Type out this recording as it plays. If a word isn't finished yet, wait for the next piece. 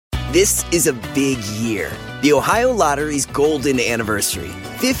This is a big year. The Ohio Lottery's golden anniversary.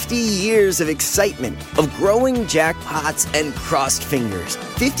 50 years of excitement, of growing jackpots and crossed fingers.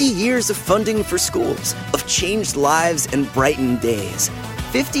 50 years of funding for schools, of changed lives and brightened days.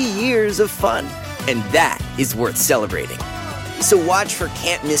 50 years of fun, and that is worth celebrating. So watch for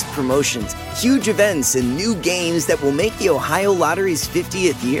can't-miss promotions, huge events, and new games that will make the Ohio Lottery's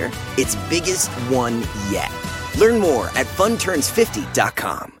 50th year its biggest one yet. Learn more at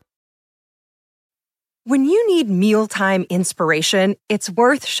funturns50.com. When you need mealtime inspiration, it's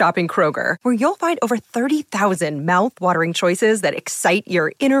worth shopping Kroger, where you'll find over 30,000 mouth-watering choices that excite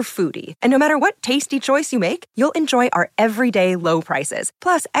your inner foodie. And no matter what tasty choice you make, you'll enjoy our everyday low prices,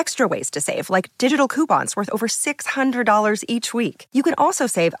 plus extra ways to save, like digital coupons worth over $600 each week. You can also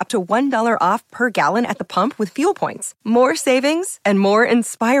save up to $1 off per gallon at the pump with fuel points. More savings and more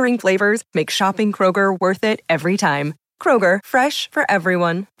inspiring flavors make shopping Kroger worth it every time. Kroger, fresh for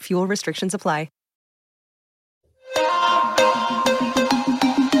everyone. Fuel restrictions apply.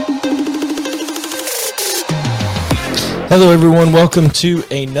 Hello, everyone. Welcome to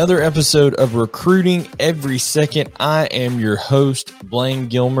another episode of Recruiting Every Second. I am your host, Blaine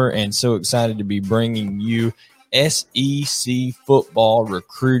Gilmer, and so excited to be bringing you SEC football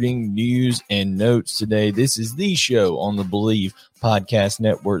recruiting news and notes today. This is the show on the Believe Podcast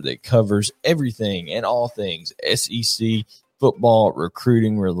Network that covers everything and all things SEC football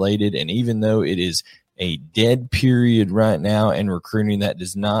recruiting related. And even though it is a dead period right now in recruiting, that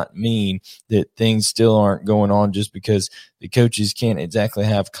does not mean that things still aren't going on just because the coaches can't exactly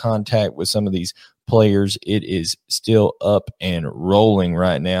have contact with some of these players. It is still up and rolling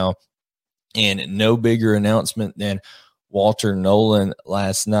right now. And no bigger announcement than Walter Nolen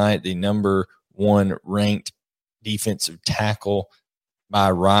last night, the number one ranked defensive tackle by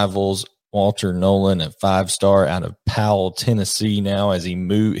rivals. Walter Nolen, a 5-star out of Powell, Tennessee now, as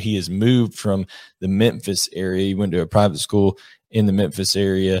he has moved from the Memphis area. He went to a private school in the Memphis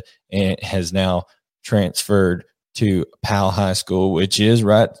area and has now transferred to Powell High School, which is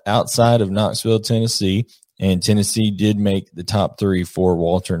right outside of Knoxville, Tennessee. And Tennessee did make the top 3 for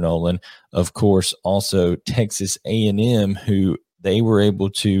Walter Nolen. Of course, also Texas A&M, who they were able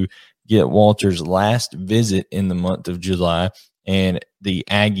to get Walter's last visit in the month of July. And the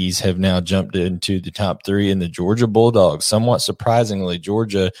Aggies have now jumped into the top 3, and the Georgia Bulldogs, somewhat surprisingly,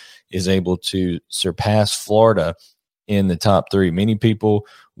 Georgia is able to surpass Florida in the top 3. Many people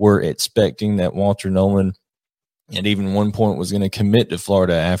were expecting that Walter Nolen at even one point was going to commit to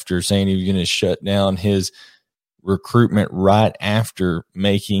Florida after saying he was going to shut down his recruitment right after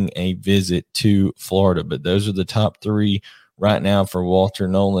making a visit to Florida. But those are the top 3 right now for Walter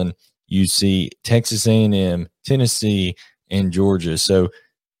Nolen. You see Texas A&M, Tennessee, and Georgia. So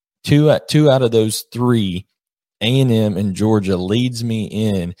two out of those 3, A&M and Georgia, leads me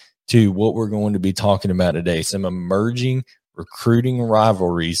in to what we're going to be talking about today, some emerging recruiting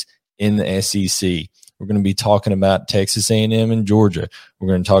rivalries in the SEC. We're going to be talking about Texas A&M and Georgia. We're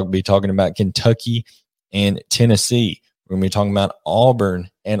going to be talking about Kentucky and Tennessee. We're going to be talking about Auburn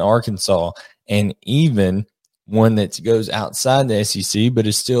and Arkansas, and even one that goes outside the SEC but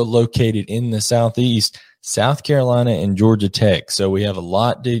is still located in the Southeast, South Carolina and Georgia Tech. So we have a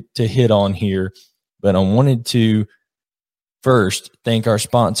lot to hit on here, but I wanted to first thank our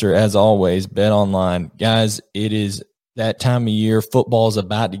sponsor, as always, BetOnline. Guys, it is that time of year. Football is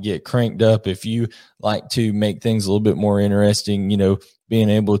about to get cranked up. If you like to make things a little bit more interesting, being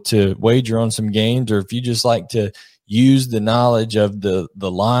able to wager on some games, or if you just like to use the knowledge of the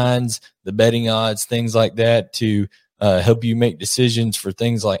lines, the betting odds, things like that to help you make decisions for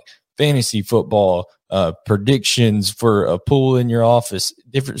things like fantasy football, predictions for a pool in your office,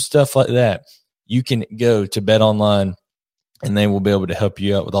 different stuff like that, you can go to BetOnline and they will be able to help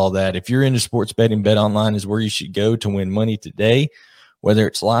you out with all that. If you're into sports betting, BetOnline is where you should go to win money today, whether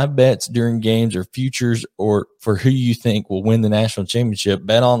it's live bets during games or futures, or for who you think will win the national championship.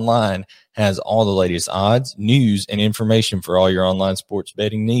 BetOnline has all the latest odds, news, and information for all your online sports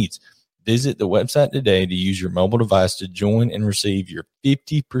betting needs. Visit the website today to use your mobile device to join and receive your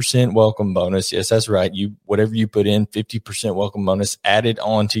 50% welcome bonus. Yes, that's right. Whatever you put in, 50% welcome bonus added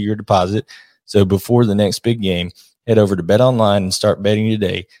on to your deposit. So before the next big game, head over to BetOnline and start betting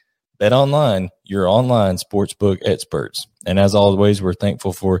today. BetOnline, your online sportsbook experts. And as always, we're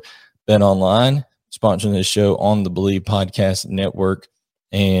thankful for BetOnline sponsoring this show on the Believe Podcast Network.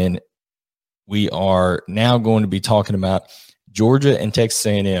 And we are now going to be talking about Georgia and Texas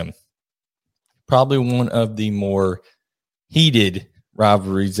A&M. Probably one of the more heated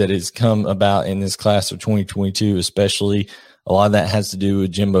rivalries that has come about in this class of 2022, especially a lot of that has to do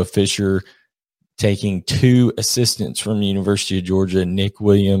with Jimbo Fisher taking 2 assistants from the University of Georgia, Nick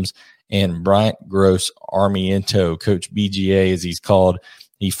Williams and Bryant Gross Armiento. Coach BGA, as he's called,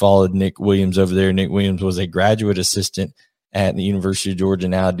 he followed Nick Williams over there. Nick Williams was a graduate assistant at the University of Georgia,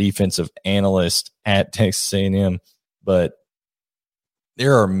 now a defensive analyst at Texas A&M. But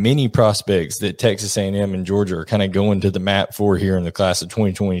there are many prospects that Texas A&M and Georgia are kind of going to the map for here in the class of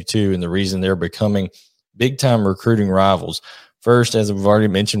 2022, and the reason they're becoming big-time recruiting rivals. First, as I've already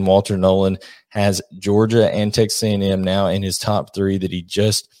mentioned, Walter Nolan has Georgia and Texas A&M now in his top 3 that he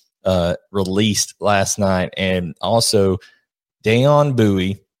just released last night. And also, Dayon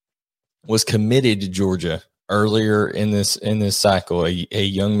Bowie was committed to Georgia earlier in this cycle, a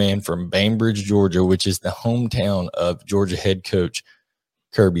young man from Bainbridge, Georgia, which is the hometown of Georgia head coach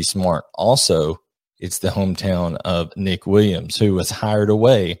Kirby Smart. Also, it's the hometown of Nick Williams, who was hired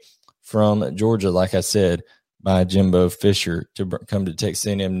away from Georgia, like I said, by Jimbo Fisher to come to Texas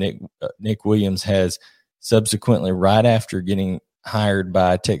A&M. Nick Williams has subsequently, right after getting hired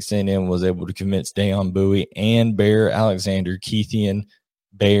by Texas A&M, was able to convince Dayon Bowie and Bear Alexander, Keithian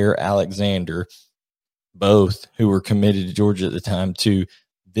Bear Alexander, both who were committed to Georgia at the time, to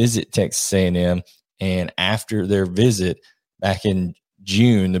visit Texas A&M. And after their visit back in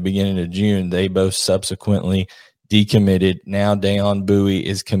June, the beginning of June, they both subsequently decommitted. Now Dayon Bowie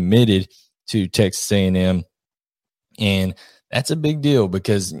is committed to Texas A&M. And that's a big deal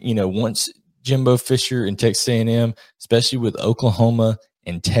because, once Jimbo Fisher and Texas A&M, especially with Oklahoma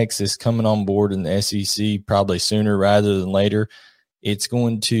and Texas coming on board in the SEC probably sooner rather than later, it's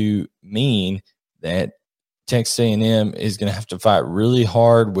going to mean that Texas A&M is going to have to fight really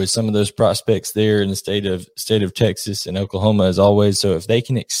hard with some of those prospects there in the state of Texas and Oklahoma, as always. So if they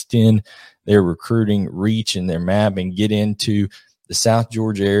can extend their recruiting reach and their map and get into the South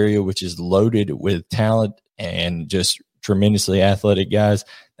Georgia area, which is loaded with talent and just tremendously athletic guys,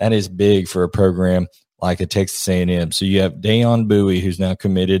 that is big for a program like a Texas A&M. So you have Dayon Bowie, who's now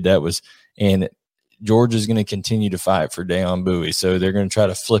committed. And Georgia's going to continue to fight for Dayon Bowie. So they're going to try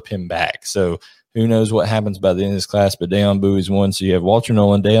to flip him back. So who knows what happens by the end of this class, but Dayon Bowie's one. So you have Walter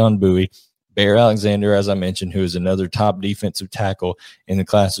Nolan, Dayon Bowie, Bear Alexander, as I mentioned, who is another top defensive tackle in the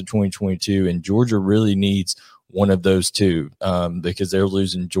class of 2022. And Georgia really needs one of those two because they're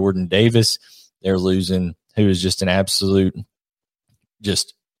losing Jordan Davis. They're losing who is just an absolute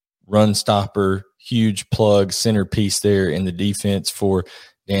just run stopper, huge plug, centerpiece there in the defense for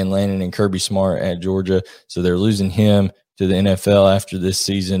Dan Lannon and Kirby Smart at Georgia. So they're losing him to the NFL after this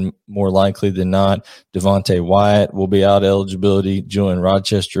season, more likely than not. Devontae Wyatt will be out of eligibility. Julian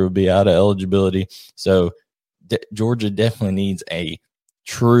Rochester will be out of eligibility. So Georgia definitely needs a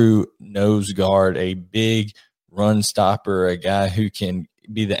true nose guard, a big run stopper, a guy who can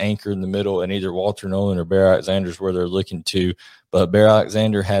be the anchor in the middle, and either Walter Nolan or Bear Alexander is where they're looking to. But Bear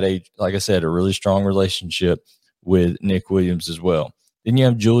Alexander had like I said, a really strong relationship with Nick Williams as well. Then you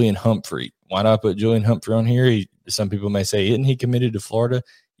have Julian Humphrey. Why not put Julian Humphrey on here? Some people may say, isn't he committed to Florida?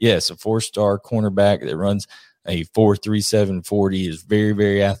 Yes, a 4-star cornerback that runs a 4.37 40, is very,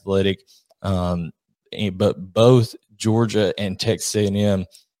 very athletic. But both Georgia and Texas A&M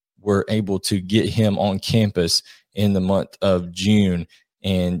were able to get him on campus in the month of June.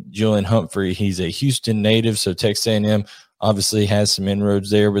 And Julian Humphrey, he's a Houston native, so Texas A&M obviously has some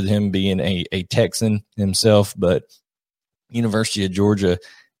inroads there with him being a Texan himself. But University of Georgia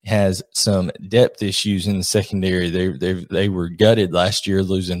has some depth issues in the secondary. They were gutted last year,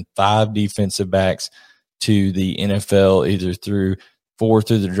 losing 5 defensive backs to the NFL, either through 4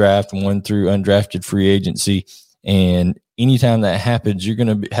 through the draft and 1 through undrafted free agency. And anytime that happens, you're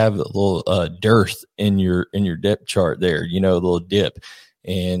going to have a little dearth in your depth chart there, a little dip.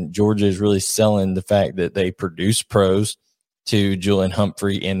 And Georgia is really selling the fact that they produce pros to Julian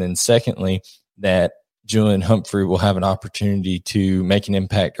Humphrey. And then secondly, that Julian Humphrey will have an opportunity to make an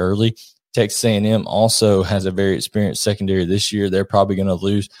impact early. Texas A&M also has a very experienced secondary this year. They're probably going to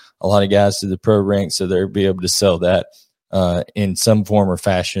lose a lot of guys to the pro ranks, so they'll be able to sell that in some form or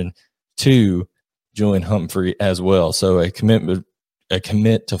fashion to Julian Humphrey as well. So a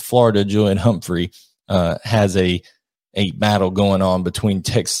commit to Florida, Julian Humphrey has a battle going on between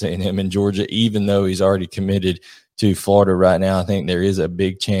Texas A&M and Georgia, even though he's already committed to Florida right now. I think there is a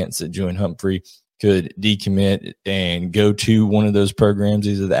big chance that Julian Humphrey could decommit and go to one of those programs,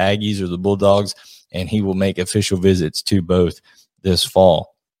 either the Aggies or the Bulldogs, and he will make official visits to both this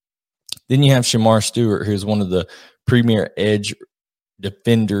fall. Then you have Shamar Stewart, who's one of the premier edge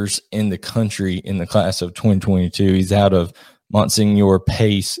defenders in the country in the class of 2022. He's out of Monsignor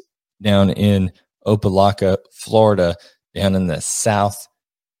Pace down in Opelika, Florida, down in the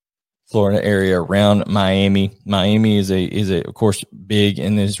Florida area around Miami. Miami is of course big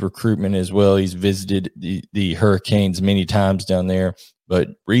in his recruitment as well. He's visited the Hurricanes many times down there, but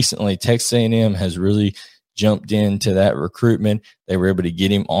recently Texas A&M has really jumped into that recruitment. They were able to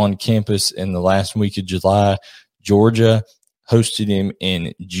get him on campus in the last week of July. Georgia hosted him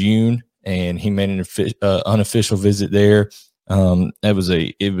in June, and he made an unofficial visit there.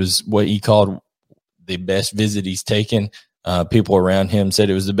 It was what he called the best visit he's taken. People around him said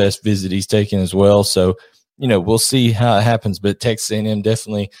it was the best visit he's taken as well. So, we'll see how it happens. But Texas A&M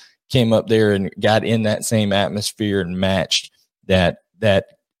definitely came up there and got in that same atmosphere and matched that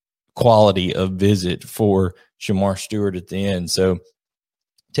quality of visit for Shamar Stewart at the end. So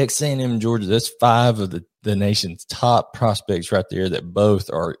Texas A&M and Georgia, that's 5 of the nation's top prospects right there that both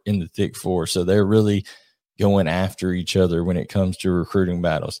are in the thick four. So they're really going after each other when it comes to recruiting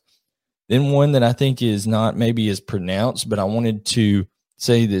battles. Then one that I think is not maybe as pronounced, but I wanted to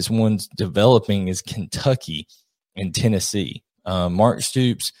say this one's developing is Kentucky and Tennessee. Mark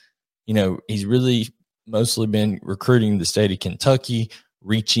Stoops, he's really mostly been recruiting the state of Kentucky,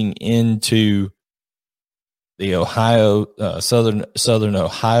 reaching into the Ohio, southern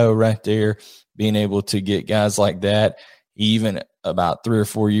Ohio right there, being able to get guys like that. He even about 3 or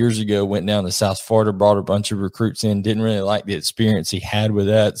 4 years ago went down to South Florida, brought a bunch of recruits in, didn't really like the experience he had with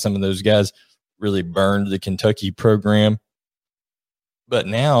that. Some of those guys really burned the Kentucky program. But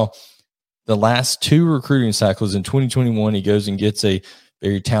now the last 2 recruiting cycles in 2021, he goes and gets a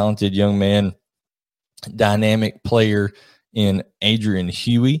very talented young man, dynamic player in Adrian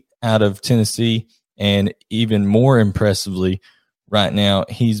Huey out of Tennessee. And even more impressively, right now,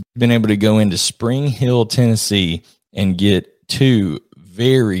 he's been able to go into Spring Hill, Tennessee, and get 2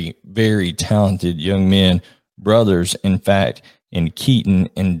 very, very talented young men, brothers, in fact, in Keaton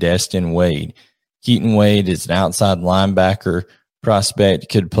and Destin Wade. Keaton Wade is an outside linebacker prospect,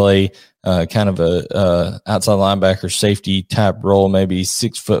 could play kind of a outside linebacker safety type role, maybe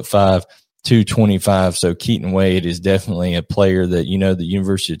 6'5", 225. So Keaton Wade is definitely a player that, the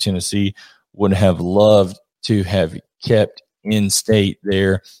University of Tennessee would have loved to have kept in state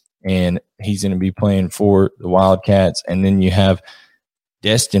there, and he's going to be playing for the Wildcats. And then you have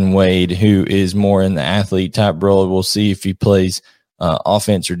Destin Wade, who is more in the athlete type role. We'll see if he plays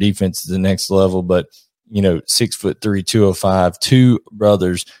offense or defense at the next level, but 6'3", 205, 2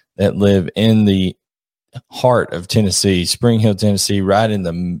 brothers that live in the heart of Tennessee, Spring Hill, Tennessee, right in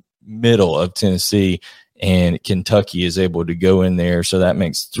the middle of Tennessee, and Kentucky is able to go in there. So that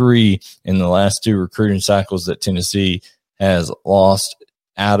makes 3 in the last 2 recruiting cycles that Tennessee has lost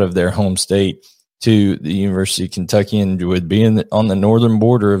out of their home state to the University of Kentucky. And with being on the northern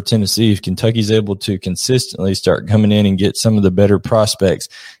border of Tennessee, if Kentucky's able to consistently start coming in and get some of the better prospects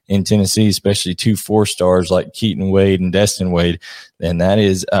in Tennessee, especially 2 4-stars like Keaton Wade and Destin Wade, then that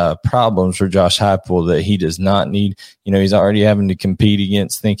is problems for Josh Heupel that he does not need. He's already having to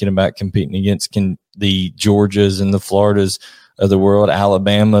thinking about competing against the Georgias and the Floridas of the world,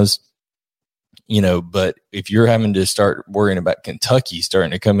 Alabamas. But if you're having to start worrying about Kentucky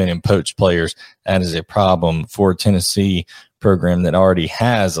starting to come in and poach players, that is a problem for a Tennessee program that already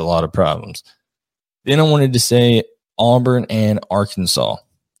has a lot of problems. Then I wanted to say Auburn and Arkansas.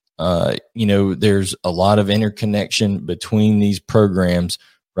 There's a lot of interconnection between these programs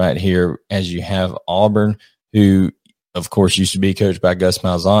right here, as you have Auburn, who, of course, used to be coached by Gus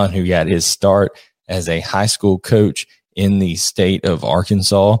Malzahn, who got his start as a high school coach in the state of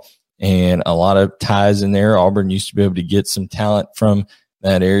Arkansas. And a lot of ties in there. Auburn used to be able to get some talent from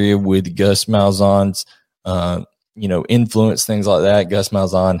that area with Gus Malzahn's, influence, things like that. Gus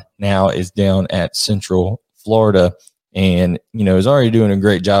Malzahn now is down at Central Florida and, is already doing a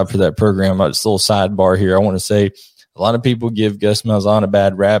great job for that program. Just a little sidebar here. I want to say a lot of people give Gus Malzahn a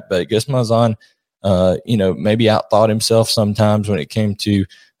bad rap, but Gus Malzahn, maybe outthought himself sometimes when it came to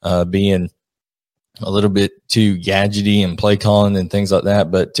being a little bit too gadgety and play calling and things like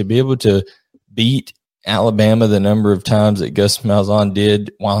that. But to be able to beat Alabama the number of times that Gus Malzahn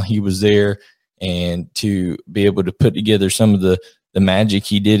did while he was there, and to be able to put together some of the magic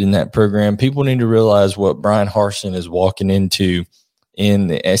he did in that program, people need to realize what Brian Harsin is walking into in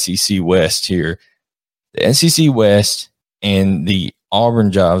the SEC West here. The SEC West and the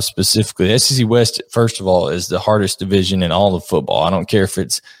Auburn job specifically. The SEC West, first of all, is the hardest division in all of football. I don't care if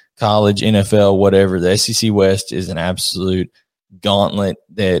it's college, NFL, whatever. The SEC West is an absolute gauntlet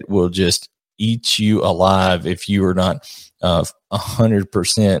that will just eat you alive if you are not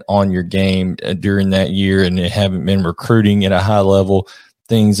 100% on your game during that year and haven't been recruiting at a high level,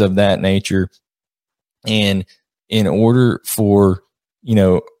 things of that nature. And in order for,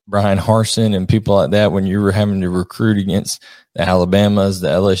 Brian Harsin and people like that, when you were having to recruit against the Alabamas, the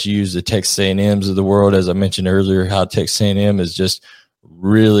LSUs, the Texas A&Ms of the world, as I mentioned earlier, how Texas A&M has just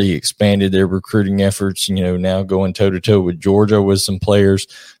really expanded their recruiting efforts, now going toe-to-toe with Georgia with some players.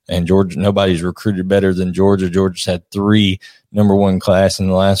 And Georgia, nobody's recruited better than Georgia. Georgia's had 3 number 1 class in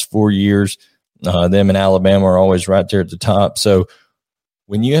the last 4 years. Them and Alabama are always right there at the top. So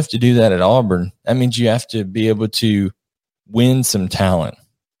when you have to do that at Auburn, that means you have to be able to win some talent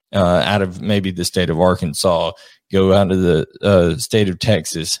out of maybe the state of Arkansas, go out to the state of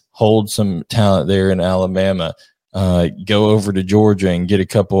Texas, hold some talent there in Alabama, go over to Georgia and get a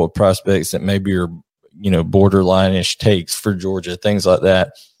couple of prospects that maybe are, borderline-ish takes for Georgia, things like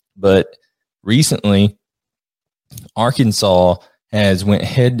that. But recently, Arkansas has went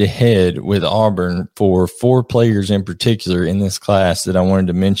head-to-head with Auburn for 4 players in particular in this class that I wanted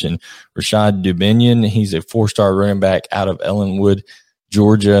to mention. Rashad Dubinion, he's a 4-star running back out of Ellenwood,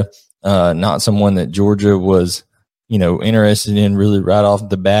 Georgia. Not someone that Georgia was, interested in really right off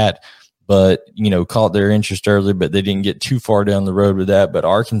the bat, but, caught their interest early, but they didn't get too far down the road with that. But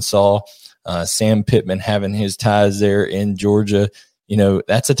Arkansas, Sam Pittman having his ties there in Georgia,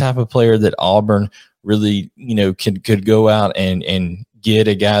 that's a type of player that Auburn really, could go out and get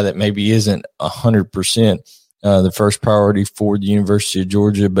a guy that maybe isn't 100% the first priority for the University of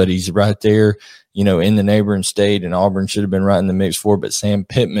Georgia, but he's right there, in the neighboring state, and Auburn should have been right in the mix for. But Sam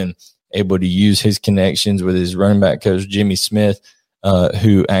Pittman able to use his connections with his running back coach, Jimmy Smith,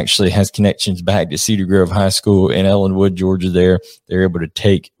 who actually has connections back to Cedar Grove High School in Ellenwood, Georgia. They're able to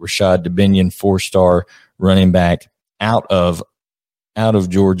take Rashad Dubinion, 4-star running back, out of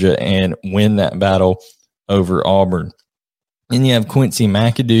Georgia and win that battle over Auburn. Then you have Quincy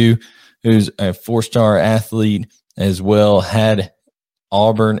McAdoo, who's a 4-star athlete as well, had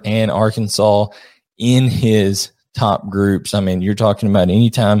Auburn and Arkansas in his top groups. I mean, you're talking about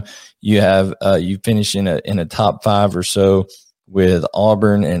anytime you have you finish in a top 5 or so with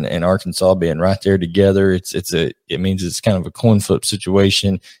Auburn and Arkansas being right there together, it means it's kind of a coin flip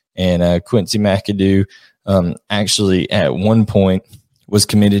situation. And Quincy McAdoo actually at one point was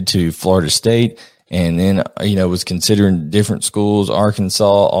committed to Florida State, and then, was considering different schools,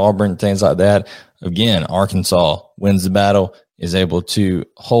 Arkansas, Auburn, things like that. Again, Arkansas wins the battle, is able to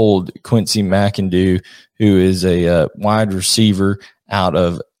hold Quincy McAdoo, who is a wide receiver out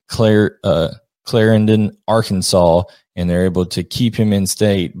of Clarendon, Arkansas, and they're able to keep him in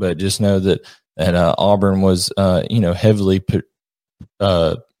state. But just know that Auburn was, heavily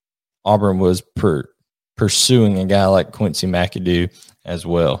Auburn was pursuing a guy like Quincy McAdoo as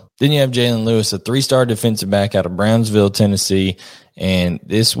well. Then you have Jalen Lewis, a 3-star defensive back out of Brownsville, Tennessee, and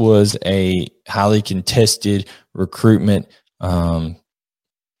this was a highly contested recruitment.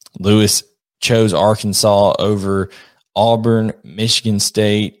 Lewis chose Arkansas over Auburn, Michigan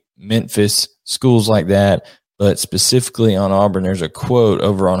State, Memphis, schools like that. But specifically on Auburn, there's a quote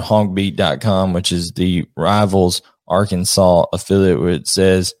over on hogbeat.com, which is the Rivals Arkansas affiliate, where it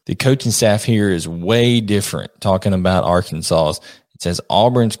says, the coaching staff here is way different, talking about Arkansas's. It says,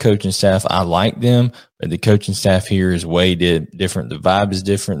 Auburn's coaching staff, I like them, but the coaching staff here is way different. The vibe is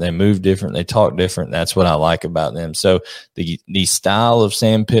different. They move different. They talk different. That's what I like about them. So the style of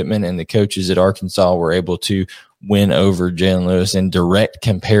Sam Pittman and the coaches at Arkansas were able to win over Jalen Lewis in direct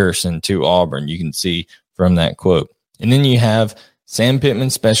comparison to Auburn. You can see from that quote. And then you have Sam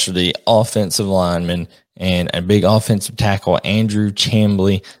Pittman's specialty, offensive lineman, and a big offensive tackle, Andrew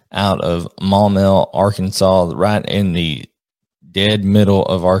Chambly, out of Maumelle, Arkansas, right in the dead middle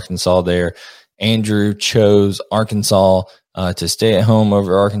of Arkansas there. Andrew chose Arkansas to stay at home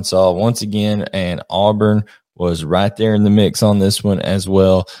over Arkansas once again, and Auburn was right there in the mix on this one as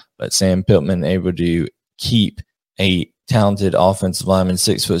well. But Sam Pittman able to keep a talented offensive lineman,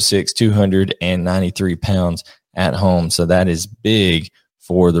 6'6", 293 pounds at home. So that is big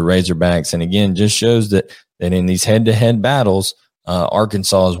for the Razorbacks. And again, just shows that in these head-to-head battles,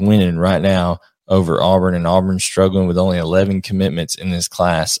 Arkansas is winning right now over Auburn, and Auburn's struggling with only 11 commitments in this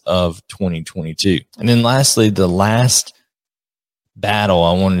class of 2022. And then lastly, the last battle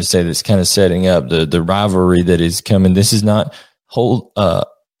I wanted to say that's kind of setting up the rivalry that is coming. This is not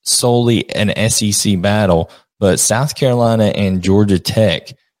solely an SEC battle, but South Carolina and Georgia Tech,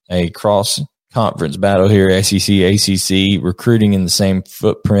 a cross-conference battle here, SEC, ACC, recruiting in the same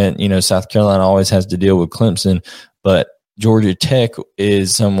footprint. South Carolina always has to deal with Clemson, but Georgia Tech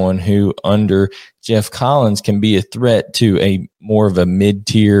is someone who, under Jeff Collins, can be a threat to a more of a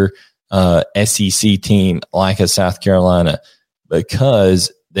mid-tier SEC team like a South Carolina,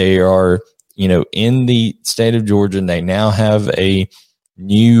 because they are, in the state of Georgia, and they now have a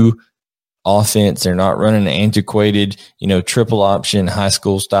new offense. They're not running an antiquated, triple option high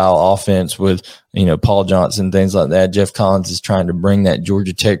school style offense with, Paul Johnson, things like that. Jeff Collins is trying to bring that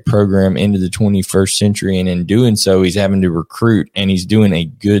Georgia Tech program into the 21st century. And in doing so, he's having to recruit, and he's doing a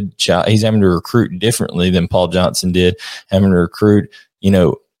good job. He's having to recruit differently than Paul Johnson did, having to recruit,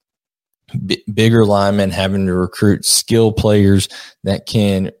 bigger linemen, having to recruit skill players that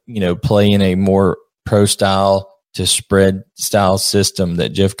can, play in a more pro style to spread style system that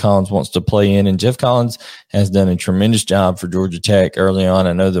Jeff Collins wants to play in. And Jeff Collins has done a tremendous job for Georgia Tech early on.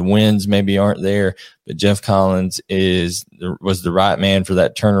 I know the wins maybe aren't there, but Jeff Collins was the right man for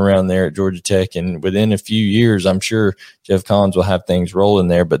that turnaround there at Georgia Tech. And within a few years, I'm sure Jeff Collins will have things rolling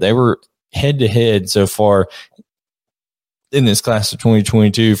there. But they were head to head so far in this class of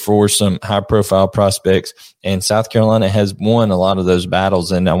 2022 for some high profile prospects, and South Carolina has won a lot of those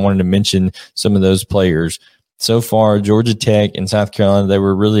battles. And I wanted to mention some of those players. So far, Georgia Tech and South Carolina, they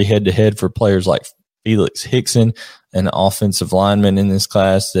were really head to head for players like Felix Hickson, an offensive lineman in this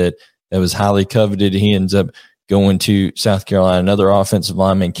class that was highly coveted. He ends up going to South Carolina. Another offensive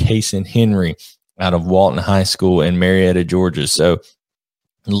lineman, Kason Henry, out of Walton High School in Marietta, Georgia. So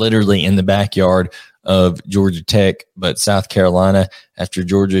literally in the backyard of Georgia Tech, but South Carolina, after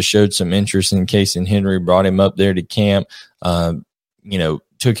Georgia showed some interest in Kason Henry, brought him up there to camp,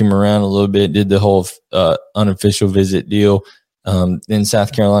 took him around a little bit, did the whole unofficial visit deal. Then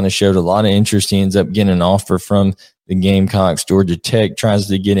South Carolina showed a lot of interest. He ends up getting an offer from the Gamecocks. Georgia Tech tries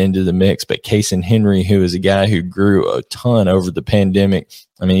to get into the mix, but Kason Henry, who is a guy who grew a ton over the pandemic,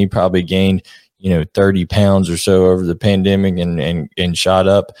 I mean, he probably gained, 30 pounds or so over the pandemic and shot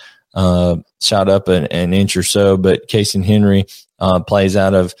up an inch or so. But Kason Henry plays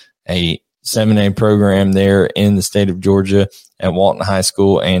out of a 7A program there in the state of Georgia at Walton High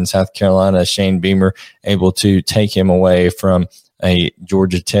School, and South Carolina, Shane Beamer, able to take him away from a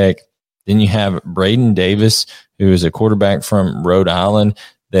Georgia Tech. Then you have Braden Davis, who is a quarterback from Rhode Island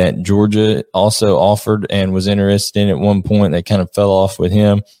that Georgia also offered and was interested in at one point. They kind of fell off with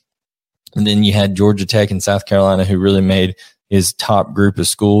him. And then you had Georgia Tech and South Carolina, who really made his top group of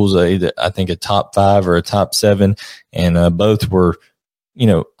schools, either I think a top 5 or a top 7, and both were,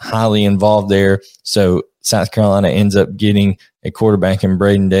 highly involved there. So South Carolina ends up getting a quarterback in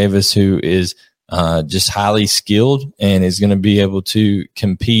Braden Davis, who is just highly skilled and is going to be able to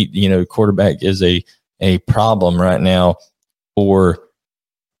compete. Quarterback is a problem right now for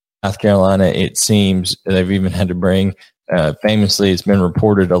South Carolina. It seems they've even had to bring, famously, it's been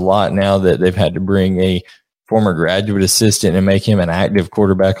reported a lot now that they've had to bring a former graduate assistant and make him an active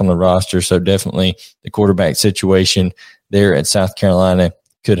quarterback on the roster. So definitely the quarterback situation there at South Carolina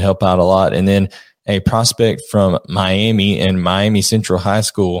could help out a lot. And then a prospect from Miami and Miami Central High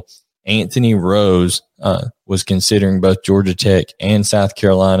School, Anthony Rose, was considering both Georgia Tech and South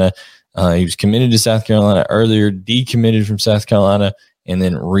Carolina. He was committed to South Carolina earlier, decommitted from South Carolina, and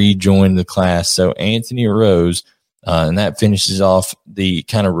then rejoined the class. So Anthony Rose, and that finishes off the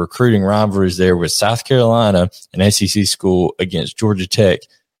kind of recruiting rivalries there with South Carolina, an SEC school, against Georgia Tech,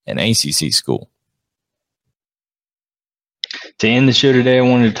 an ACC school. To end the show today, I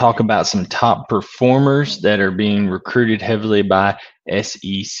wanted to talk about some top performers that are being recruited heavily by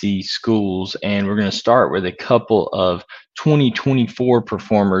SEC schools. And we're going to start with a couple of 2024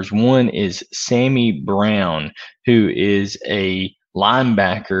 performers. One is Sammy Brown, who is a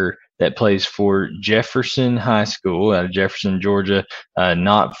linebacker that plays for Jefferson High School out of Jefferson, Georgia,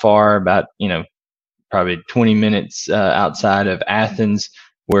 not far, about, probably 20 minutes outside of Athens,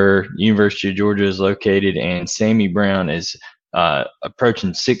 where University of Georgia is located. And Sammy Brown is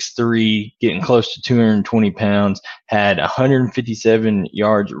approaching 6'3", getting close to 220 pounds, had 157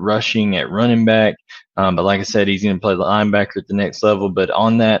 yards rushing at running back. But like I said, he's going to play the linebacker at the next level. But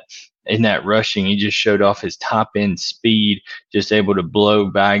in that rushing, he just showed off his top end speed, just able to blow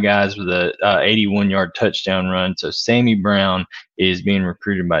by guys with a 81-yard touchdown run. So Sammy Brown is being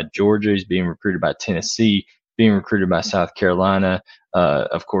recruited by Georgia. He's being recruited by Tennessee, being recruited by South Carolina.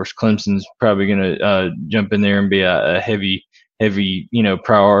 Of course, Clemson's probably going to jump in there and be a heavy,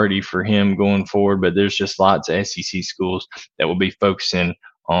 priority for him going forward. But there's just lots of SEC schools that will be focusing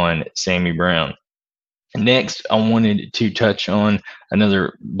on Sammy Brown. Next, I wanted to touch on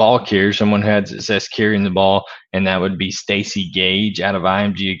another ball carrier, someone who had success carrying the ball, and that would be Stacy Gage out of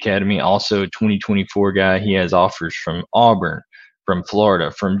IMG Academy, also a 2024 guy. He has offers from Auburn, from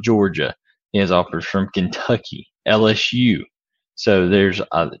Florida, from Georgia. He has offers from Kentucky, LSU. So there's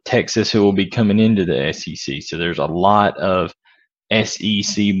Texas, who will be coming into the SEC. So there's a lot of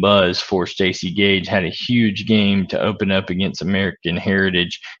SEC buzz for Stacy Gage. Had a huge game to open up against American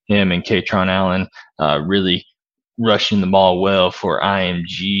Heritage. Him and Katron Allen really rushing the ball well for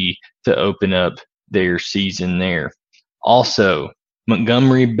IMG to open up their season there. Also,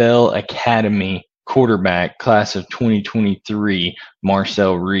 Montgomery Bell Academy quarterback, class of 2023,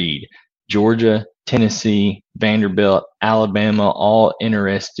 Marcel Reed. Georgia, Tennessee, Vanderbilt, Alabama, all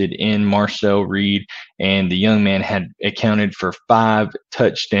interested in Marcel Reed, and the young man had accounted for 5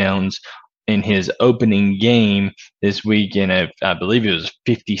 touchdowns in his opening game this week in I believe it was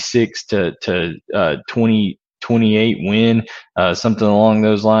 56 to 28 win, something along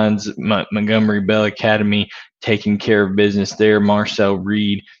those lines. Montgomery Bell Academy taking care of business there. Marcel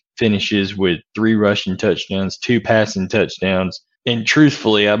Reed finishes with 3 rushing touchdowns, 2 passing touchdowns. And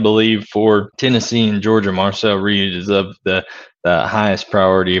truthfully, I believe for Tennessee and Georgia, Marcel Reed is of the highest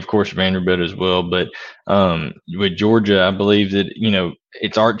priority. Of course, Vanderbilt as well. But with Georgia, I believe that,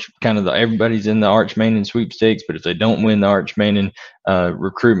 it's everybody's in the Arch Manning sweepstakes. But if they don't win the Arch Manning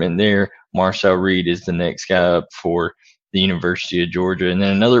recruitment there, Marcel Reed is the next guy up for the University of Georgia. And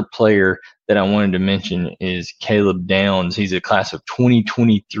then another player that I wanted to mention is Caleb Downs. He's a class of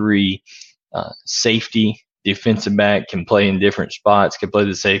 2023 safety. Defensive back, can play in different spots, can play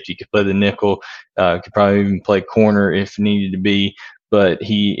the safety, can play the nickel, could probably even play corner if needed to be. But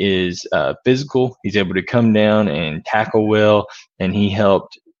he is physical. He's able to come down and tackle well, and he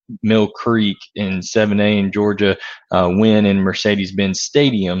helped Mill Creek in 7A in Georgia win in Mercedes-Benz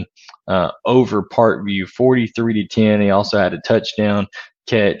Stadium over Parkview 43-10. He also had a touchdown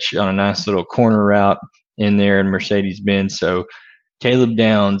catch on a nice little corner route in there in Mercedes-Benz. So Caleb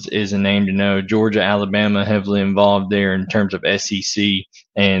Downs is a name to know. Georgia, Alabama, heavily involved there in terms of SEC.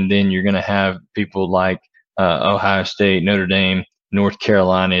 And then you're going to have people like Ohio State, Notre Dame, North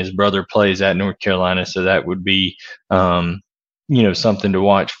Carolina. His brother plays at North Carolina, so that would be, something to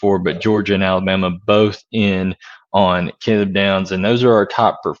watch for. But Georgia and Alabama both in on Caleb Downs. And those are our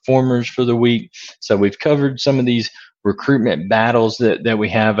top performers for the week. So we've covered some of these recruitment battles that we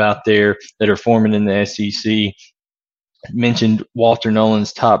have out there that are forming in the SEC. Mentioned Walter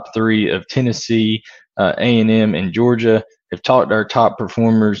Nolan's top 3 of Tennessee, A&M, and Georgia. Have talked our top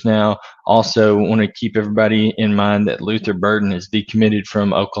performers now. Also want to keep everybody in mind that Luther Burden is decommitted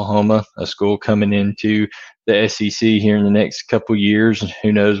from Oklahoma, a school coming into the SEC here in the next couple years.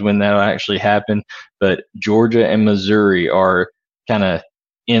 Who knows when that'll actually happen. But Georgia and Missouri are kind of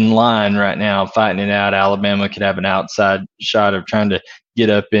in line right now, fighting it out. Alabama could have an outside shot of trying to get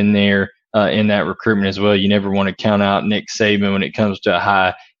up in there in that recruitment as well. You never want to count out Nick Saban when it comes to a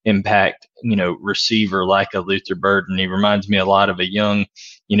high impact, receiver like a Luther Burden. He reminds me a lot of a young,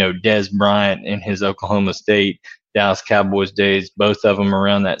 Des Bryant in his Oklahoma State Dallas Cowboys days. Both of them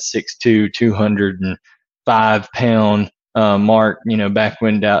around that 6'2", 205-pound mark, back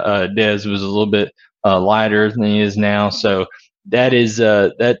when Des was a little bit lighter than he is now. So that is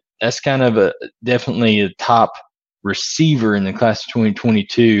that's kind of definitely a top receiver in the class of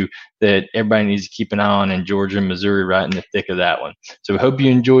 2022 that everybody needs to keep an eye on, in Georgia and Missouri right in the thick of that one. So we hope you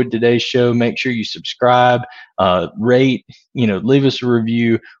enjoyed today's show. Make sure you subscribe, rate, leave us a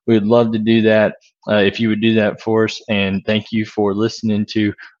review. We'd love to do that if you would do that for us. And thank you for listening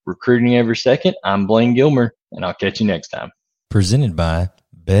to Recruiting Every Second. I'm Blaine Gilmer, and I'll catch you next time. Presented by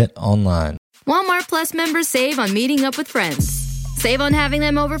Bet Online. Walmart Plus members save on meeting up with friends. Save on having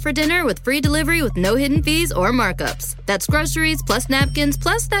them over for dinner with free delivery with no hidden fees or markups. That's groceries, plus napkins,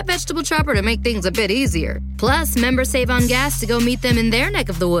 plus that vegetable chopper to make things a bit easier. Plus, members save on gas to go meet them in their neck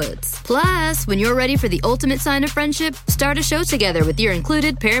of the woods. Plus, when you're ready for the ultimate sign of friendship, start a show together with your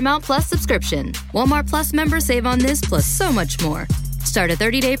included Paramount Plus subscription. Walmart Plus members save on this plus so much more. Start a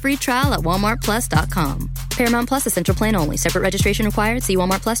 30-day free trial at walmartplus.com. Paramount Plus Essential Plan only. Separate registration required. See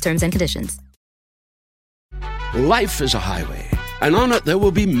Walmart Plus terms and conditions. Life is a highway, and on it there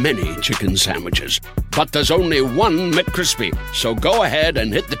will be many chicken sandwiches. But there's only one McCrispy. So go ahead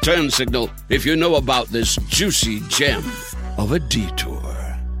and hit the turn signal if you know about this juicy gem of a detour.